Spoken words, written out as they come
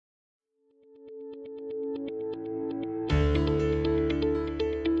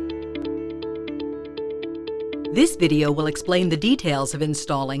This video will explain the details of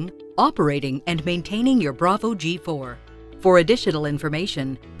installing, operating, and maintaining your Bravo G4. For additional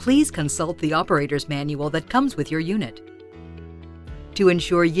information, please consult the operator's manual that comes with your unit. To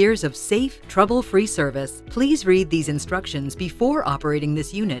ensure years of safe, trouble-free service, please read these instructions before operating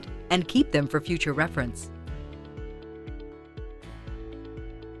this unit and keep them for future reference.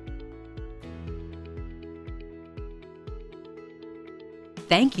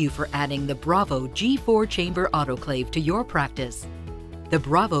 Thank you for adding the Bravo G4 chamber autoclave to your practice. The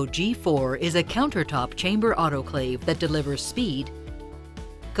Bravo G4 is a countertop chamber autoclave that delivers speed,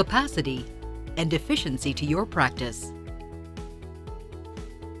 capacity, and efficiency to your practice.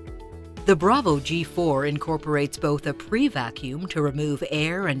 The Bravo G4 incorporates both a pre-vacuum to remove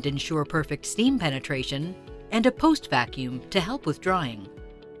air and ensure perfect steam penetration, and a post-vacuum to help with drying.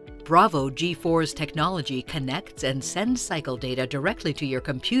 Bravo G4's technology connects and sends cycle data directly to your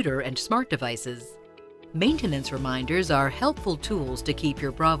computer and smart devices. Maintenance reminders are helpful tools to keep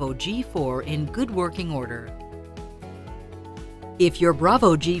your Bravo G4 in good working order. If your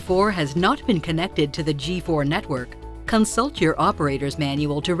Bravo G4 has not been connected to the G4 network, consult your operator's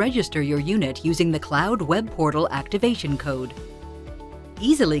manual to register your unit using the Cloud Web Portal activation code.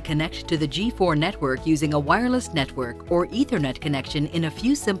 Easily connect to the G4 network using a wireless network or Ethernet connection in a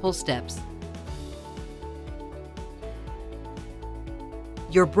few simple steps.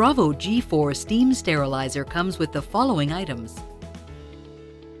 Your Bravo G4 steam sterilizer comes with the following items: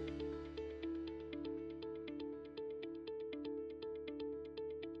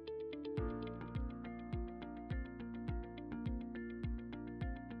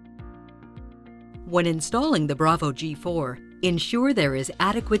 When installing the Bravo G4, ensure there is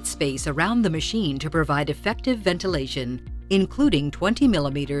adequate space around the machine to provide effective ventilation, including 20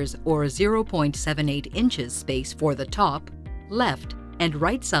 mm or 0.78 inches space for the top, left, and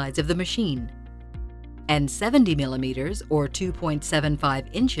right sides of the machine, and 70 mm or 2.75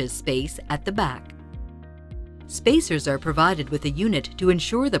 inches space at the back. Spacers are provided with the unit to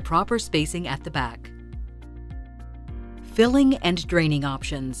ensure the proper spacing at the back. Filling and draining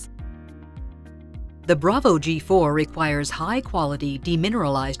options. The Bravo G4 requires high-quality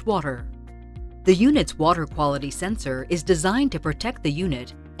demineralized water. The unit's water quality sensor is designed to protect the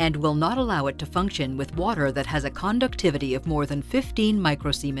unit and will not allow it to function with water that has a conductivity of more than 15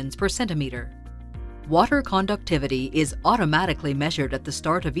 microsiemens per centimeter. Water conductivity is automatically measured at the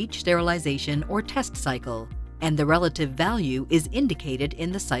start of each sterilization or test cycle, and the relative value is indicated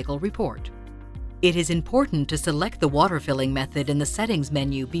in the cycle report. It is important to select the water filling method in the settings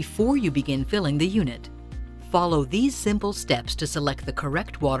menu before you begin filling the unit. Follow these simple steps to select the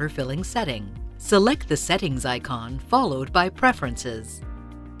correct water filling setting. Select the settings icon followed by preferences.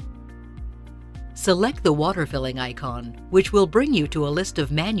 Select the water filling icon, which will bring you to a list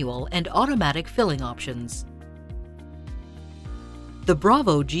of manual and automatic filling options. The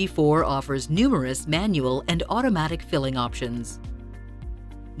Bravo G4 offers numerous manual and automatic filling options.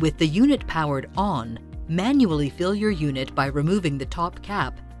 With the unit powered on, manually fill your unit by removing the top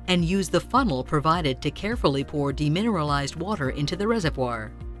cap and use the funnel provided to carefully pour demineralized water into the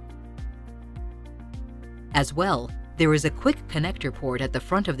reservoir. As well, there is a quick connector port at the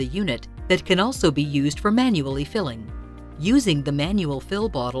front of the unit that can also be used for manually filling. Using the manual fill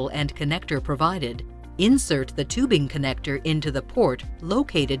bottle and connector provided, insert the tubing connector into the port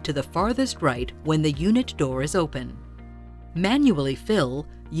located to the farthest right when the unit door is open. Manually fill,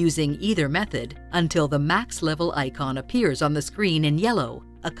 using either method, until the max level icon appears on the screen in yellow,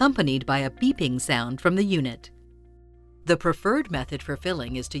 accompanied by a beeping sound from the unit. The preferred method for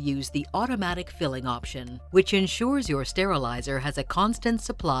filling is to use the automatic filling option, which ensures your sterilizer has a constant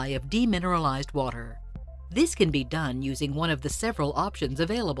supply of demineralized water. This can be done using one of the several options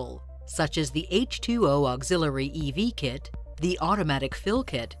available, such as the H2O Auxiliary EV Kit, the Automatic Fill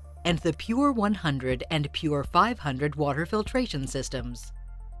Kit, and the Pure 100 and Pure 500 water filtration systems.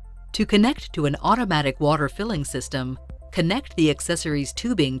 To connect to an automatic water filling system, connect the accessories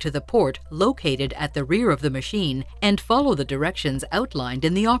tubing to the port located at the rear of the machine and follow the directions outlined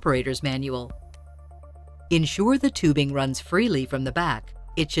in the operator's manual. Ensure the tubing runs freely from the back.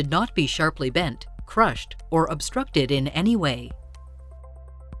 It should not be sharply bent, crushed, or obstructed in any way.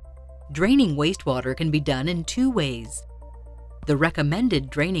 Draining wastewater can be done in two ways. The recommended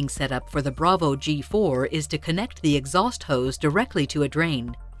draining setup for the Bravo G4 is to connect the exhaust hose directly to a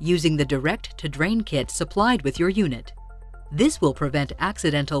drain, using the direct-to-drain kit supplied with your unit. This will prevent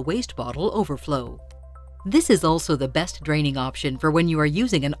accidental waste bottle overflow. This is also the best draining option for when you are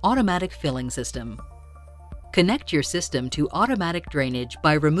using an automatic filling system. Connect your system to automatic drainage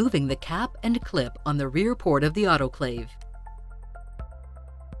by removing the cap and clip on the rear port of the autoclave.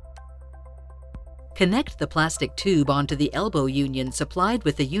 Connect the plastic tube onto the elbow union supplied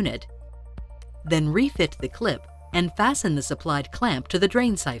with the unit, then refit the clip and fasten the supplied clamp to the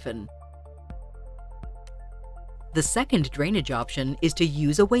drain siphon. The second drainage option is to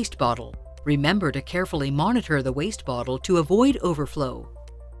use a waste bottle. Remember to carefully monitor the waste bottle to avoid overflow.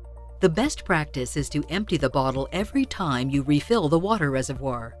 The best practice is to empty the bottle every time you refill the water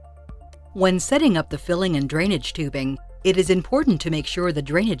reservoir. When setting up the filling and drainage tubing, it is important to make sure the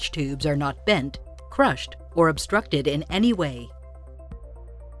drainage tubes are not bent, crushed, or obstructed in any way.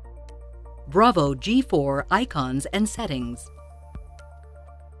 Bravo G4 icons and settings.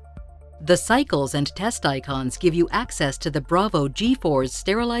 The cycles and test icons give you access to the Bravo G4's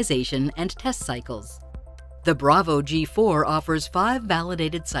sterilization and test cycles. The Bravo G4 offers 5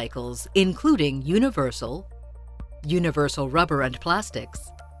 validated cycles, including universal, universal rubber and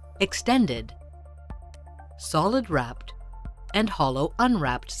plastics, extended, solid wrapped, and hollow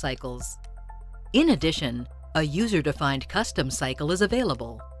unwrapped cycles. In addition, a user-defined custom cycle is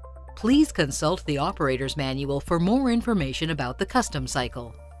available. Please consult the operator's manual for more information about the custom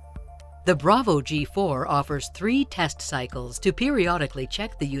cycle. The Bravo G4 offers 3 test cycles to periodically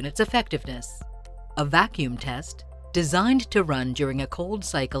check the unit's effectiveness. A vacuum test, designed to run during a cold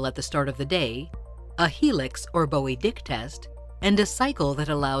cycle at the start of the day, a helix or Bowie-Dick test, and a cycle that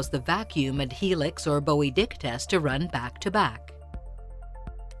allows the vacuum and helix or Bowie-Dick test to run back-to-back.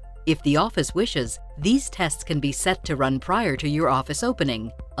 If the office wishes, these tests can be set to run prior to your office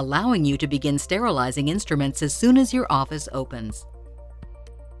opening, allowing you to begin sterilizing instruments as soon as your office opens.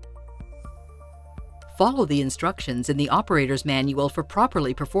 Follow the instructions in the operator's manual for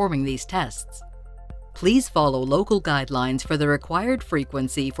properly performing these tests. Please follow local guidelines for the required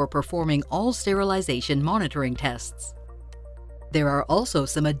frequency for performing all sterilization monitoring tests. There are also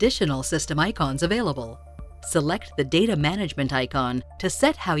some additional system icons available. Select the Data Management icon to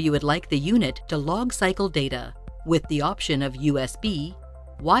set how you would like the unit to log cycle data, with the option of USB,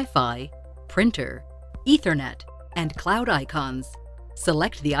 Wi-Fi, printer, Ethernet, and cloud icons.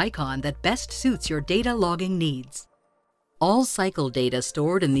 Select the icon that best suits your data logging needs. All cycle data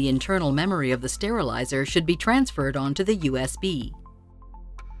stored in the internal memory of the sterilizer should be transferred onto the USB.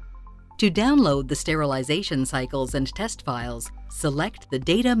 To download the sterilization cycles and test files, select the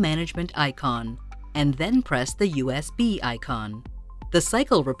Data Management icon, and then press the USB icon. The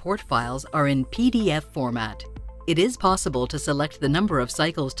cycle report files are in PDF format. It is possible to select the number of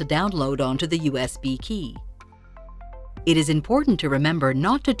cycles to download onto the USB key. It is important to remember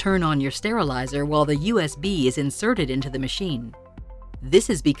not to turn on your sterilizer while the USB is inserted into the machine. This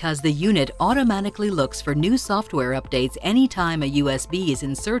is because the unit automatically looks for new software updates anytime a USB is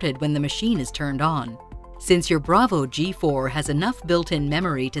inserted when the machine is turned on. Since your Bravo G4 has enough built-in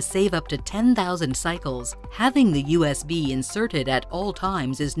memory to save up to 10,000 cycles, having the USB inserted at all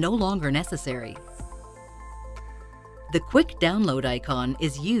times is no longer necessary. The quick download icon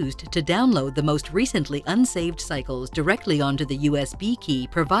is used to download the most recently unsaved cycles directly onto the USB key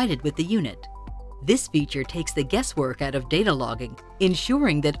provided with the unit. This feature takes the guesswork out of data logging,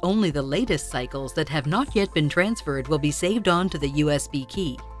 ensuring that only the latest cycles that have not yet been transferred will be saved onto the USB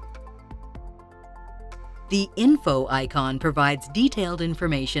key. The Info icon provides detailed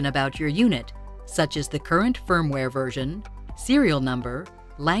information about your unit, such as the current firmware version, serial number,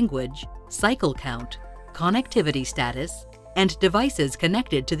 language, cycle count, connectivity status, and devices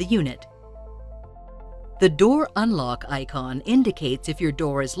connected to the unit. The Door Unlock icon indicates if your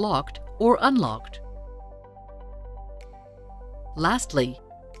door is locked or unlocked. Lastly,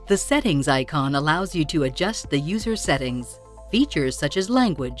 the Settings icon allows you to adjust the user settings, features such as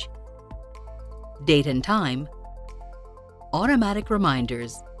language, date and time, automatic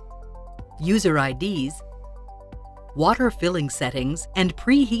reminders, user IDs, water filling settings, and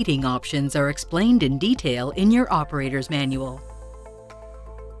preheating options are explained in detail in your operator's manual.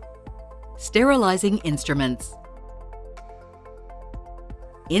 Sterilizing instruments.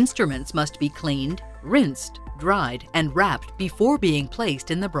 Instruments must be cleaned, rinsed, dried, and wrapped before being placed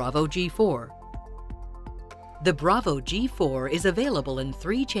in the Bravo G4. The Bravo G4 is available in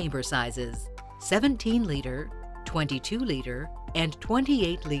 3 chamber sizes: 17-liter, 22-liter, and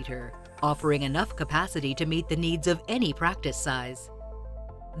 28-liter, offering enough capacity to meet the needs of any practice size.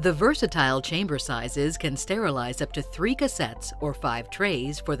 The versatile chamber sizes can sterilize up to 3 cassettes or 5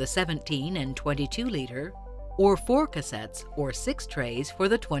 trays for the 17 and 22-liter, or 4 cassettes or 6 trays for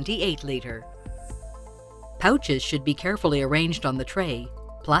the 28-liter. Pouches should be carefully arranged on the tray,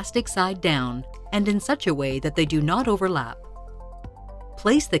 plastic side down, and in such a way that they do not overlap.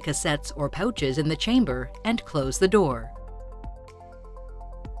 Place the cassettes or pouches in the chamber and close the door.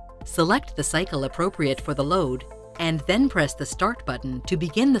 Select the cycle appropriate for the load, and then press the Start button to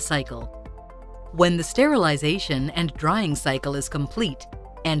begin the cycle. When the sterilization and drying cycle is complete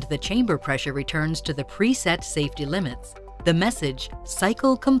and the chamber pressure returns to the preset safety limits, the message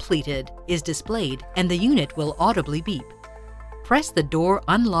 "Cycle completed" is displayed and the unit will audibly beep. Press the door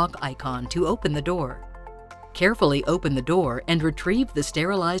unlock icon to open the door. Carefully open the door and retrieve the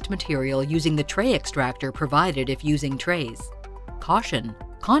sterilized material using the tray extractor provided if using trays. Caution: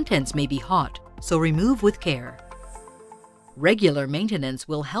 contents may be hot, so remove with care. Regular maintenance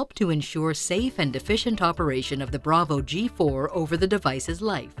will help to ensure safe and efficient operation of the Bravo G4 over the device's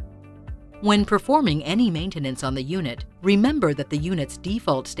life. When performing any maintenance on the unit, remember that the unit's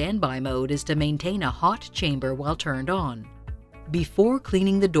default standby mode is to maintain a hot chamber while turned on. Before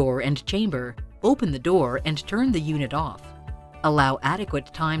cleaning the door and chamber, open the door and turn the unit off. Allow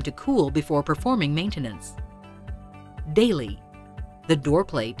adequate time to cool before performing maintenance. Daily. The door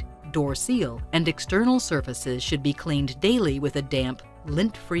plate, door seal, and external surfaces should be cleaned daily with a damp,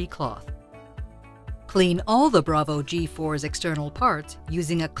 lint-free cloth. Clean all the Bravo G4's external parts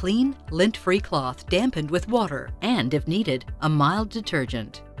using a clean, lint-free cloth dampened with water and, if needed, a mild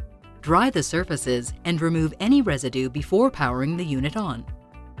detergent. Dry the surfaces and remove any residue before powering the unit on.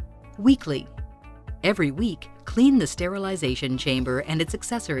 Weekly. Every week, clean the sterilization chamber and its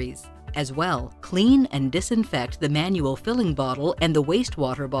accessories. As well, clean and disinfect the manual filling bottle and the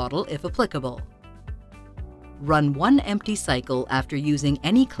wastewater bottle if applicable. Run one empty cycle after using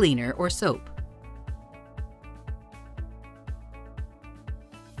any cleaner or soap.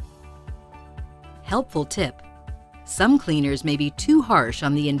 Helpful tip: some cleaners may be too harsh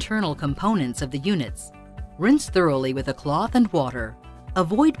on the internal components of the units. Rinse thoroughly with a cloth and water.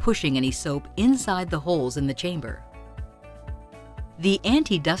 Avoid pushing any soap inside the holes in the chamber. The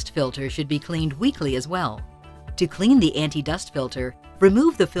anti-dust filter should be cleaned weekly as well. To clean the anti-dust filter,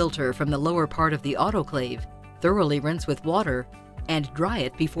 remove the filter from the lower part of the autoclave, thoroughly rinse with water, and dry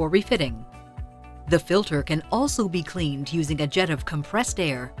it before refitting. The filter can also be cleaned using a jet of compressed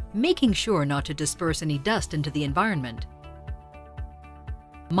air, making sure not to disperse any dust into the environment.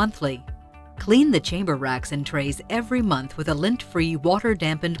 Monthly. Clean the chamber racks and trays every month with a lint-free,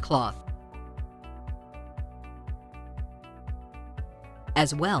 water-dampened cloth.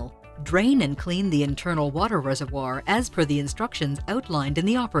 As well, drain and clean the internal water reservoir as per the instructions outlined in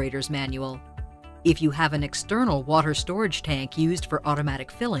the operator's manual. If you have an external water storage tank used for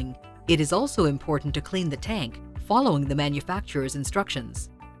automatic filling, it is also important to clean the tank, following the manufacturer's instructions.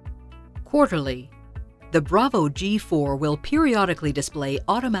 Quarterly. The Bravo G4 will periodically display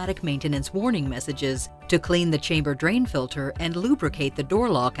automatic maintenance warning messages to clean the chamber drain filter and lubricate the door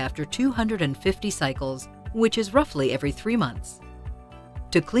lock after 250 cycles, which is roughly every 3 months.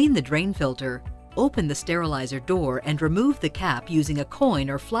 To clean the drain filter, open the sterilizer door and remove the cap using a coin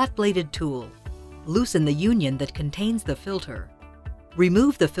or flat-bladed tool. Loosen the union that contains the filter.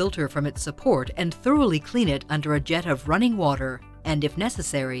 Remove the filter from its support and thoroughly clean it under a jet of running water, and if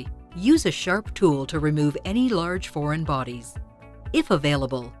necessary, use a sharp tool to remove any large foreign bodies. If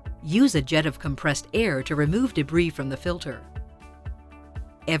available, use a jet of compressed air to remove debris from the filter.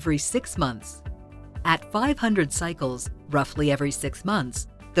 Every 6 months. At 500 cycles, roughly every 6 months,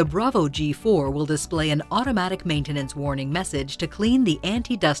 the Bravo G4 will display an automatic maintenance warning message to clean the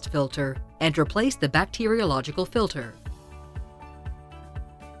anti-dust filter and replace the bacteriological filter.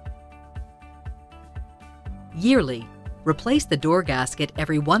 Yearly. Replace the door gasket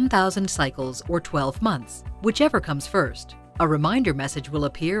every 1,000 cycles or 12 months, whichever comes first. A reminder message will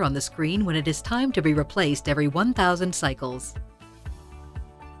appear on the screen when it is time to be replaced every 1,000 cycles.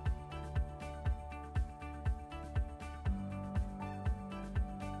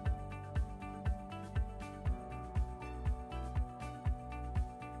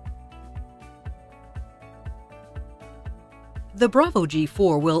 The Bravo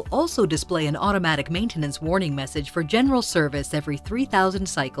G4 will also display an automatic maintenance warning message for general service every 3,000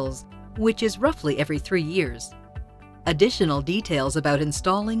 cycles, which is roughly every 3 years. Additional details about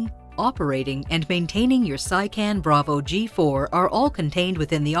installing, operating, and maintaining your SciCan Bravo G4 are all contained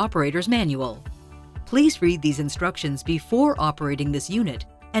within the operator's manual. Please read these instructions before operating this unit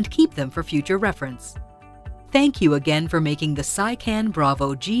and keep them for future reference. Thank you again for making the SciCan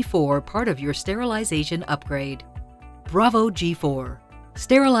Bravo G4 part of your sterilization upgrade. Bravo G4.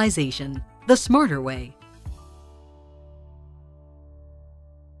 Sterilization, the smarter way.